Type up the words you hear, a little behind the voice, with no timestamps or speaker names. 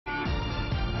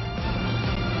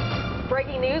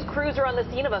Breaking news, crews are on the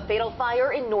scene of a fatal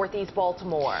fire in northeast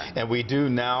Baltimore. And we do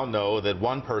now know that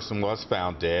one person was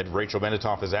found dead. Rachel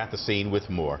Benetoff is at the scene with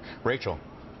more. Rachel.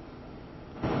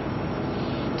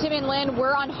 Tim and Lynn,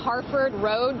 we're on Harford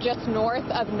Road, just north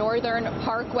of Northern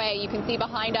Parkway. You can see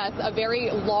behind us a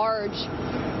very large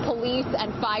police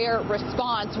and fire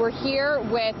response. We're here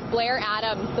with Blair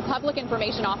Adams, the Public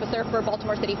Information Officer for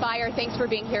Baltimore City Fire. Thanks for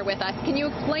being here with us. Can you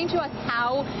explain to us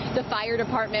how the fire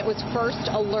department was first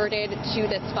alerted to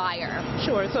this fire?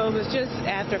 Sure. So it was just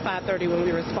after 5:30 when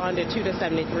we responded to the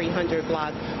 7300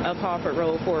 block of Harford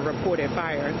Road for a reported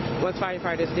fire. Once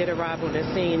firefighters did arrive on the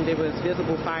scene, there was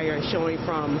visible fire showing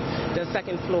from the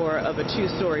second floor of a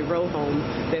two-story row home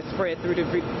that spread through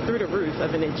the roof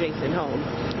of an adjacent home.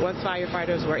 Once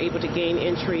firefighters were able to gain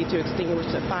entry to extinguish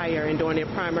the fire, and during their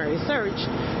primary search,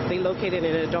 they located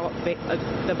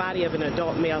the body of an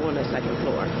adult male on the second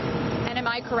floor. And am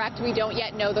I correct, we don't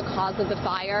yet know the cause of the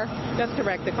fire? That's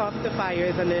correct. The cause of the fire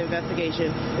is under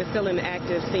investigation. It's still an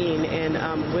active scene, and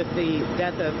with the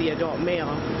death of the adult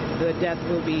male, the death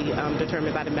will be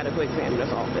determined by the medical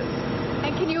examiner's office.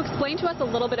 And can you explain to us a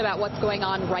little bit about what's going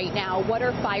on right now? What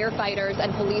are firefighters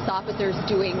and police officers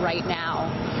doing right now?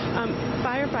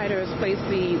 Firefighters placed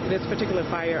this particular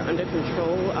fire under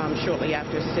control shortly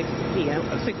after 6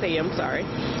 a.m.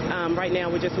 Right now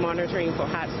we're just monitoring for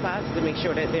hot spots to make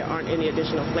sure that there aren't any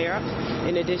additional flare-ups,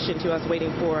 in addition to us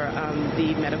waiting for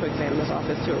the medical examiner's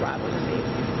office to arrive on the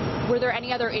scene. Were there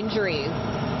any other injuries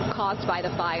caused by the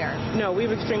fire? No, we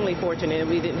were extremely fortunate.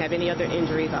 We didn't have any other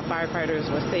injuries. Our firefighters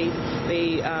were safe.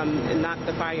 They knocked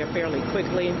the fire fairly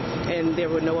quickly, and there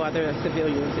were no other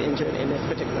civilians injured in this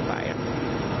particular fire.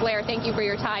 Blair, thank you for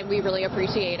your time. We really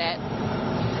appreciate it.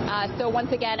 So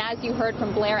once again, as you heard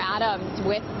from Blair Adams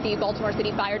with the Baltimore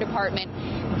City Fire Department,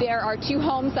 there are 2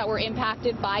 homes that were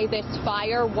impacted by this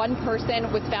fire. One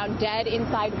person was found dead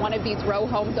inside one of these row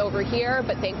homes over here,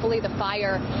 but thankfully the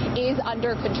fire is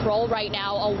under control right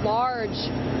now. A large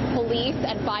police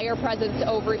and fire presence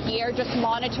over here, just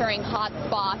monitoring hot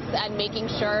spots and making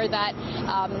sure that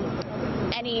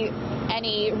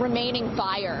any remaining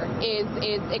fire is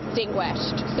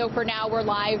extinguished. So for now, we're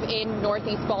live in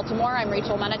northeast Baltimore. I'm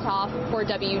Rachel Benetoff for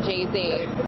WJZ.